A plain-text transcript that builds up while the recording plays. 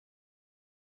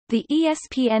The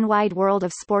ESPN Wide World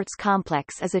of Sports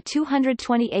Complex is a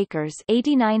 220 acres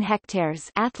 89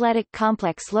 hectares athletic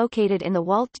complex located in the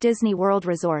Walt Disney World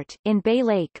Resort, in Bay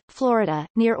Lake, Florida,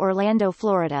 near Orlando,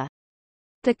 Florida.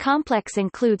 The complex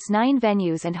includes 9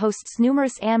 venues and hosts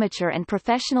numerous amateur and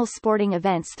professional sporting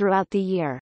events throughout the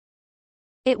year.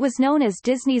 It was known as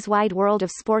Disney's Wide World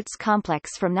of Sports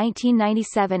Complex from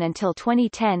 1997 until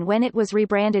 2010 when it was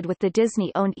rebranded with the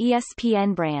Disney-owned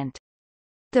ESPN brand.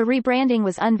 The rebranding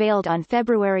was unveiled on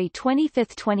February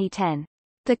 25, 2010.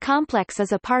 The complex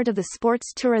is a part of the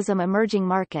sports tourism emerging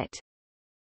market.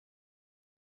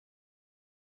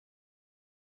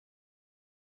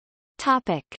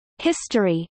 Topic: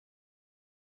 History.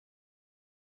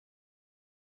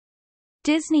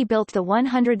 Disney built the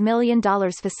 $100 million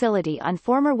facility on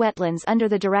former wetlands under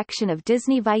the direction of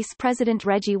Disney Vice President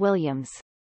Reggie Williams.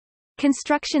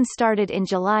 Construction started in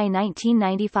July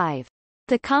 1995.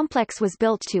 The complex was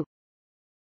built to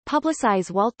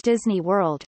publicize Walt Disney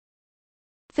World,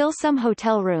 fill some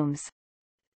hotel rooms,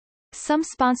 some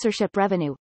sponsorship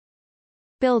revenue,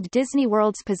 build Disney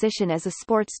World's position as a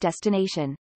sports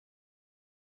destination.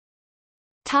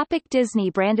 Disney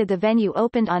branded the venue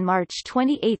opened on March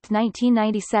 28,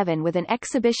 1997 with an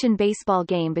exhibition baseball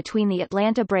game between the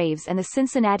Atlanta Braves and the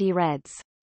Cincinnati Reds.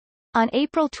 On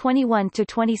April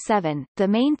 21-27, the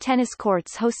main tennis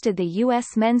courts hosted the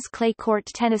U.S. Men's Clay Court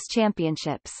Tennis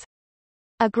Championships.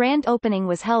 A grand opening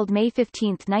was held May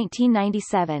 15,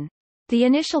 1997. The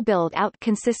initial build-out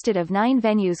consisted of 9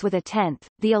 venues with a 10th,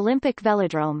 the Olympic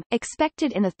Velodrome,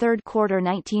 expected in the third quarter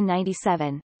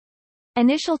 1997.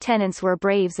 Initial tenants were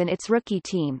Braves and its rookie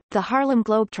team, the Harlem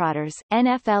Globetrotters,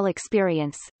 NFL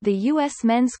Experience, the U.S.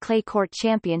 Men's Clay Court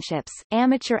Championships,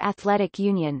 Amateur Athletic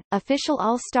Union, Official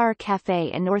All-Star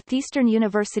Café and Northeastern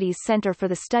University's Center for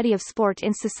the Study of Sport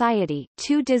in Society.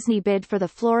 Disney bid for the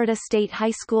Florida State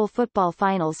High School football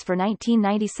finals for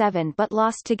 1997 but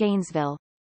lost to Gainesville.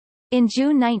 In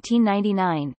June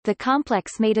 1999, the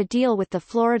complex made a deal with the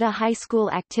Florida High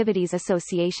School Activities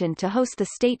Association to host the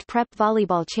state prep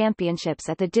volleyball championships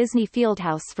at the Disney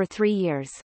Fieldhouse for 3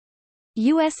 years.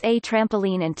 USA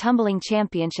Trampoline and Tumbling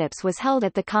Championships was held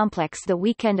at the complex the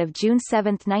weekend of June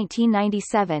 7,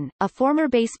 1997. A former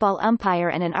baseball umpire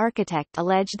and an architect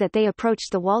alleged that they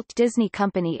approached the Walt Disney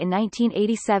Company in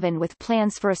 1987 with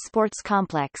plans for a sports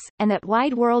complex, and that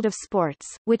Wide World of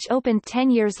Sports, which opened 10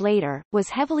 years later,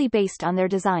 was heavily based on their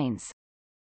designs.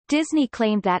 Disney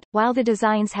claimed that, while the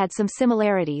designs had some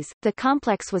similarities, the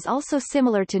complex was also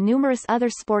similar to numerous other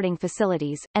sporting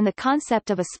facilities, and the concept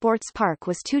of a sports park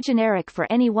was too generic for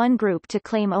any one group to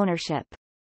claim ownership.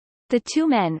 The two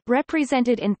men,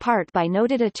 represented in part by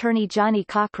noted attorney Johnny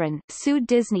Cochran, sued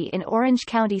Disney in Orange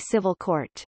County Civil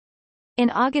Court. In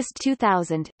August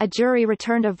 2000, a jury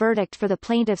returned a verdict for the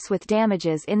plaintiffs with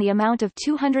damages in the amount of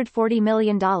 $240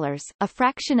 million, a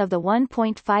fraction of the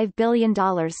 $1.5 billion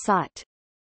sought.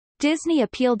 Disney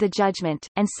appealed the judgment,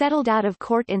 and settled out of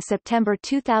court in September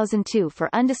 2002 for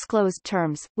undisclosed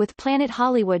terms. With Planet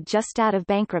Hollywood just out of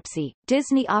bankruptcy,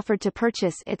 Disney offered to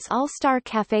purchase its All-Star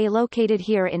Cafe located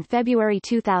here in February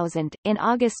 2000. In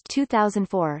August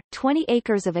 2004, 20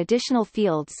 acres of additional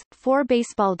fields, 4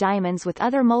 baseball diamonds with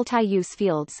other multi-use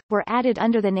fields, were added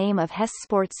under the name of Hess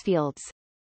Sports Fields.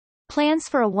 Plans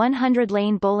for a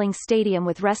 100-lane bowling stadium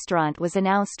with restaurant was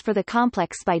announced for the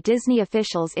complex by Disney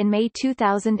officials in May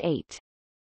 2008.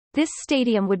 This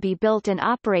stadium would be built and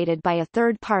operated by a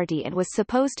third party and was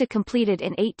supposed to complete it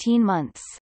in 18 months.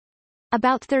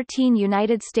 About 13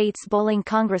 United States Bowling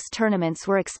Congress tournaments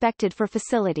were expected for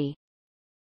facility.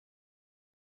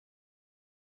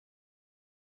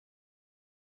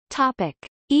 Topic: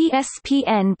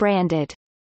 ESPN branded.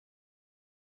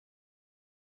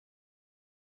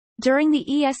 During the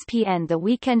ESPN The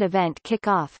Weekend event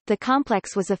kickoff, the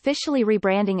complex was officially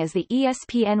rebranding as the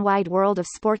ESPN Wide World of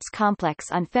Sports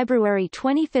Complex on February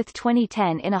 25,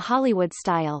 2010 in a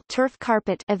Hollywood-style turf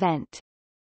carpet event.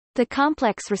 The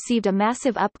complex received a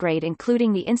massive upgrade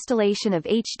including the installation of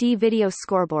HD video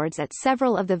scoreboards at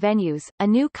several of the venues, a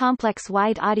new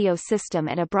complex-wide audio system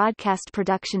and a broadcast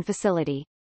production facility.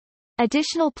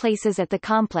 Additional places at the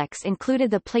complex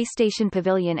included the PlayStation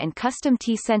Pavilion and Custom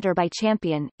Tee Center by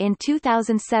Champion. In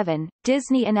 2007,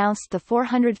 Disney announced the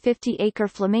 450-acre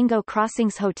Flamingo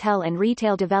Crossings hotel and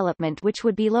retail development which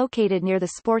would be located near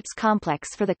the sports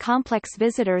complex for the complex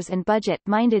visitors and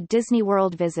budget-minded Disney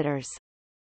World visitors.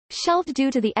 Shelved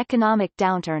due to the economic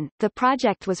downturn, the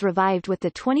project was revived with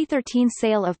the 2013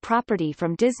 sale of property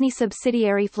from Disney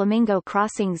subsidiary Flamingo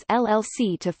Crossings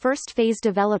LLC to first phase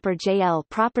developer JL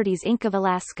Properties Inc. of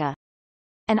Alaska.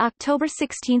 An October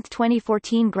 16,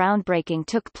 2014 groundbreaking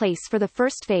took place for the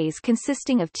first phase,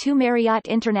 consisting of 2 Marriott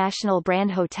International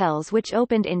brand hotels which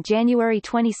opened in January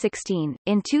 2016.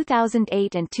 In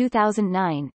 2008 and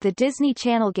 2009, the Disney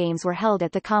Channel games were held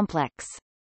at the complex.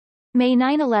 May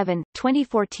 9-11,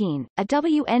 2014, a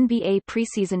WNBA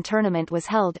preseason tournament was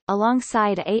held,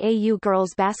 alongside a AAU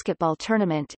girls basketball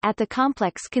tournament, at the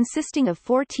complex, consisting of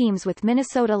 4 teams, with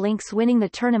Minnesota Lynx winning the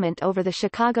tournament over the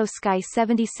Chicago Sky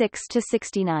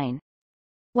 76-69.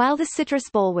 While the Citrus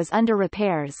Bowl was under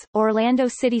repairs, Orlando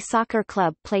City Soccer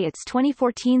Club play its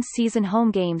 2014 season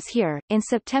home games here. In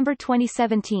September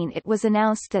 2017 it was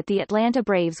announced that the Atlanta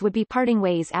Braves would be parting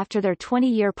ways after their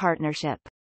 20-year partnership.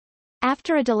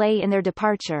 After a delay in their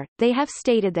departure, they have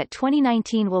stated that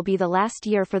 2019 will be the last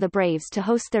year for the Braves to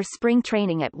host their spring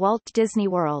training at Walt Disney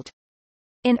World.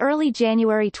 In early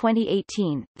January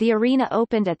 2018, the arena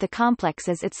opened at the complex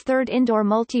as its third indoor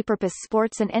multipurpose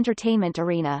sports and entertainment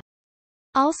arena.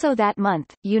 Also that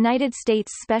month, United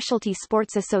States Specialty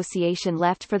Sports Association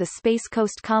left for the Space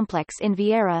Coast Complex in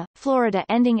Viera, Florida,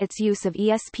 ending its use of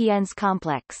ESPN's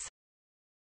complex.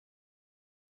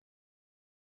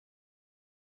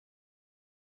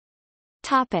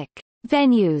 Topic: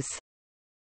 Venues.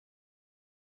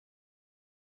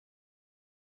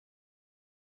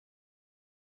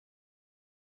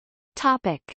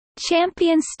 Topic: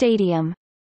 Champion Stadium.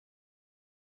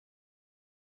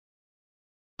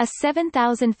 A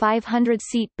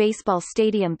 7,500-seat baseball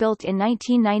stadium built in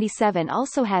 1997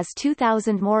 also has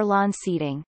 2,000 more lawn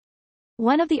seating.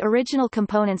 One of the original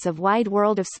components of Wide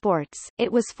World of Sports,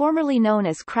 it was formerly known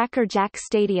as Cracker Jack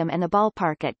Stadium and the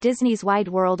ballpark at Disney's Wide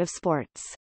World of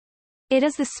Sports. It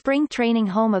is the spring training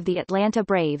home of the Atlanta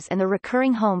Braves and the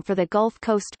recurring home for the Gulf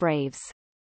Coast Braves.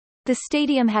 The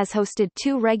stadium has hosted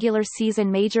 2 regular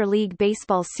season Major League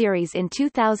Baseball series in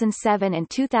 2007 and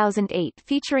 2008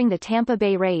 featuring the Tampa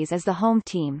Bay Rays as the home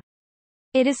team.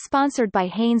 It is sponsored by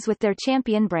Hanes with their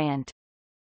Champion brand.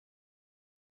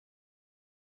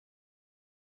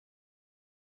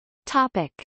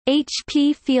 Topic: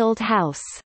 HP Field House.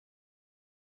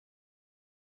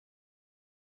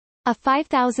 A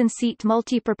 5,000-seat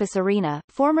multipurpose arena,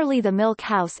 formerly the Milk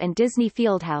House and Disney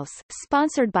Fieldhouse,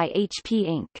 sponsored by HP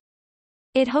Inc.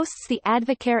 It hosts the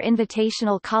Advocare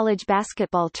Invitational College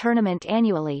Basketball Tournament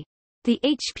annually. The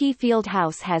HP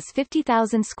Fieldhouse has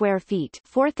 50,000 square feet,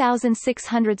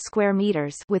 4,600 square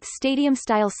meters, with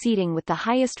stadium-style seating with the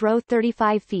highest row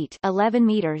 35 feet, 11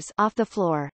 meters off the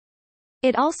floor.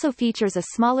 It also features a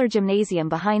smaller gymnasium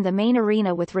behind the main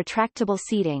arena with retractable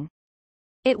seating.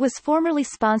 It was formerly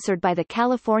sponsored by the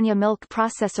California Milk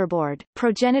Processor Board,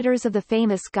 progenitors of the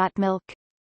famous Got Milk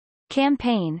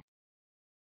campaign.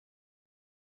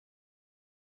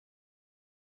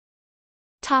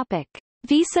 Topic: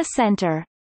 Visa Center.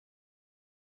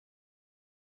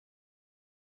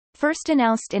 First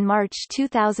announced in March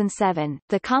 2007,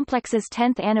 the complex's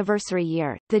 10th anniversary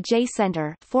year, the J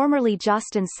Center, formerly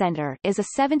Jostens Center, is a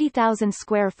 70,000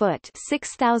 square foot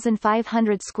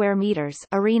 (6,500 square meters)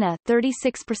 arena,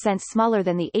 36% smaller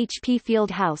than the HP Field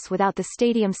House without the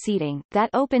stadium seating, that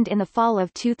opened in the fall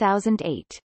of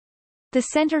 2008. The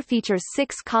center features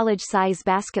 6 college-size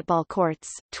basketball courts,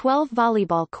 12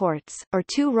 volleyball courts, or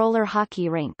 2 roller hockey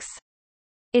rinks.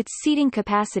 Its seating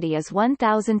capacity is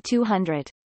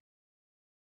 1,200.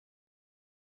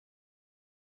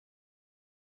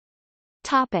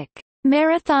 Topic: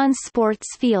 Marathon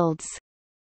Sports Fields.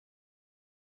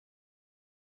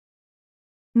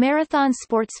 Marathon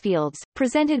Sports Fields,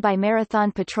 presented by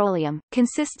Marathon Petroleum,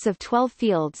 consists of 12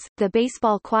 fields, the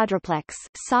Baseball Quadraplex,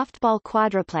 Softball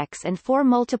Quadraplex and 4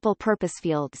 multiple-purpose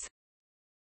fields.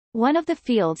 One of the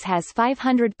fields has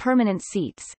 500 permanent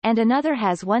seats, and another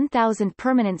has 1,000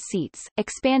 permanent seats,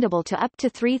 expandable to up to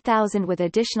 3,000 with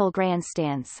additional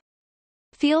grandstands.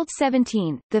 Field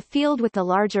 17, the field with the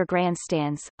larger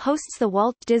grandstands, hosts the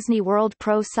Walt Disney World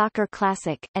Pro Soccer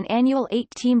Classic, an annual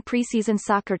 8-team preseason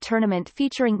soccer tournament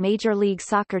featuring Major League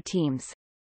Soccer teams.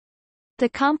 The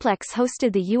complex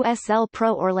hosted the USL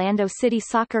Pro Orlando City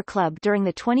Soccer Club during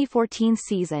the 2014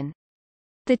 season.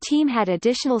 The team had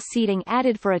additional seating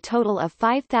added for a total of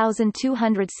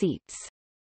 5,200 seats.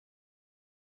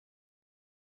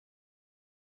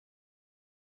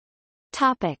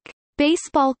 Topic: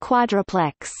 Baseball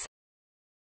Quadraplex.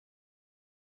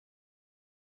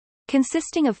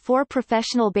 Consisting of 4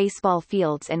 professional baseball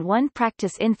fields and 1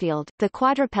 practice infield, the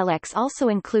Quadraplex also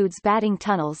includes batting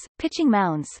tunnels, pitching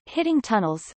mounds, hitting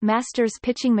tunnels, masters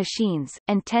pitching machines,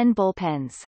 and 10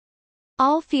 bullpens.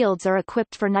 All fields are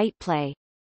equipped for night play.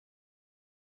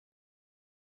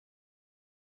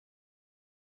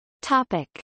 Topic: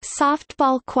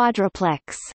 Softball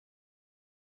Quadraplex.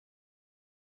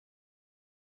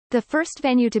 The first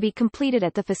venue to be completed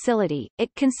at the facility,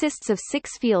 it consists of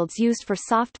 6 fields used for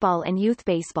softball and youth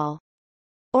baseball.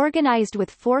 Organized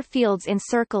with 4 fields in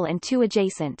circle and 2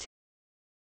 adjacent.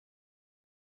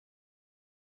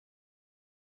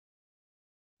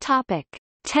 Topic: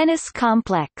 Tennis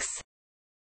complex.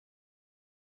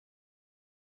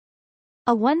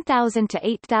 A 1,000 to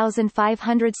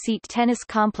 8,500 seat tennis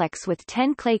complex with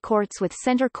 10 clay courts with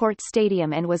center court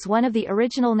stadium and was one of the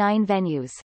original 9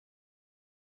 venues.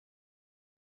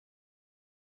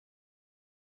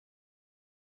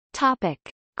 Topic: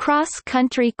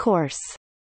 Cross-country course.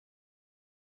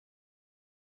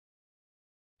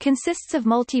 Consists of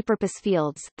multipurpose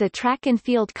fields, the track and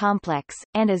field complex,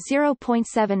 and a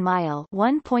 0.7-mile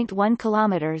 (1.1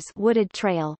 kilometers) wooded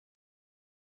trail.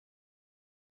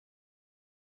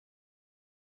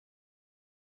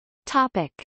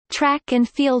 Topic: Track and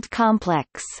field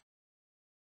complex.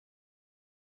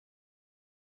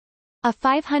 A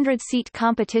 500-seat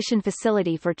competition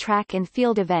facility for track and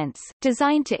field events,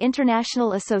 designed to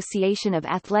International Association of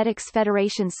Athletics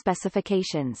Federation's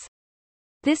specifications.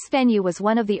 This venue was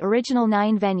one of the original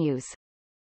 9 venues.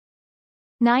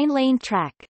 9-lane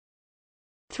track.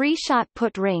 3 shot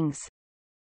put rings.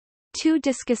 2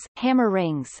 discus, hammer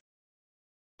rings.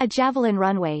 A javelin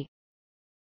runway.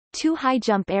 2 high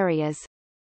jump areas.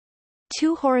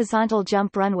 2 horizontal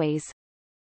jump runways.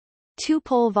 2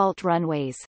 pole vault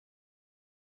runways.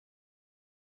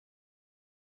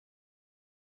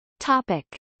 Topic: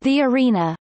 The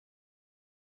arena.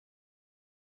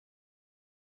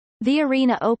 The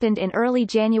arena opened in early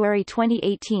January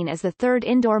 2018 as the third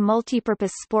indoor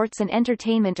multipurpose sports and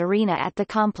entertainment arena at the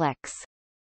complex.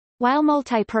 While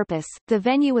multi-purpose, the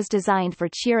venue was designed for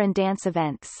cheer and dance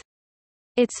events.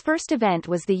 Its first event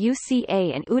was the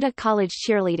UCA and UTA College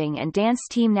Cheerleading and Dance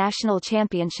Team National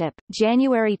Championship,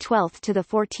 January 12 to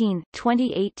 14,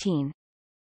 2018.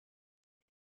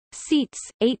 Seats,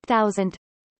 8,000.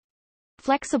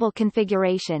 Flexible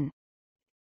configuration.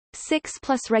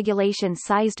 6+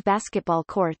 regulation-sized basketball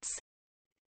courts.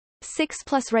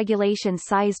 6+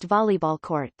 regulation-sized volleyball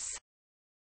courts.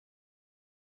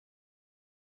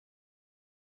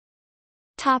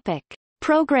 Topic: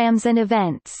 Programs and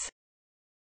events.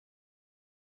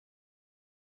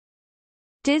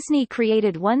 Disney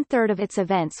created 1/3 of its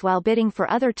events while bidding for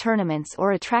other tournaments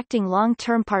or attracting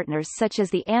long-term partners such as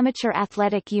the Amateur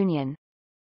Athletic Union.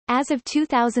 As of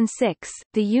 2006,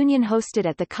 the union hosted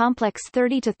at the complex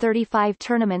 30 to 35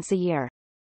 tournaments a year.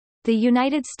 The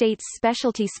United States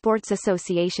Specialty Sports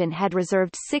Association had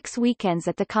reserved 6 weekends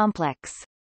at the complex.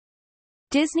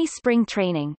 Disney Spring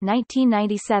Training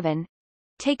 1997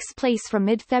 takes place from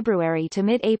mid-February to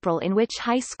mid-April, in which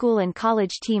high school and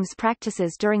college teams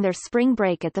practices during their spring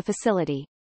break at the facility.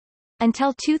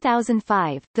 Until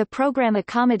 2005, the program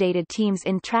accommodated teams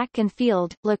in track and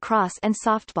field, lacrosse and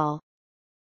softball.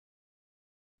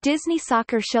 Disney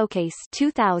Soccer Showcase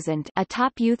 2000, a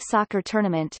top youth soccer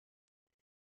tournament.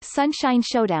 Sunshine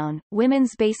Showdown,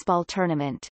 women's baseball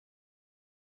tournament.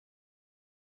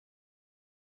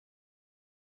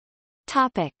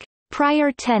 Topic: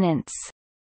 Prior tenants.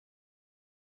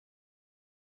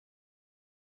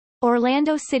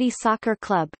 Orlando City Soccer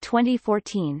Club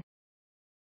 2014.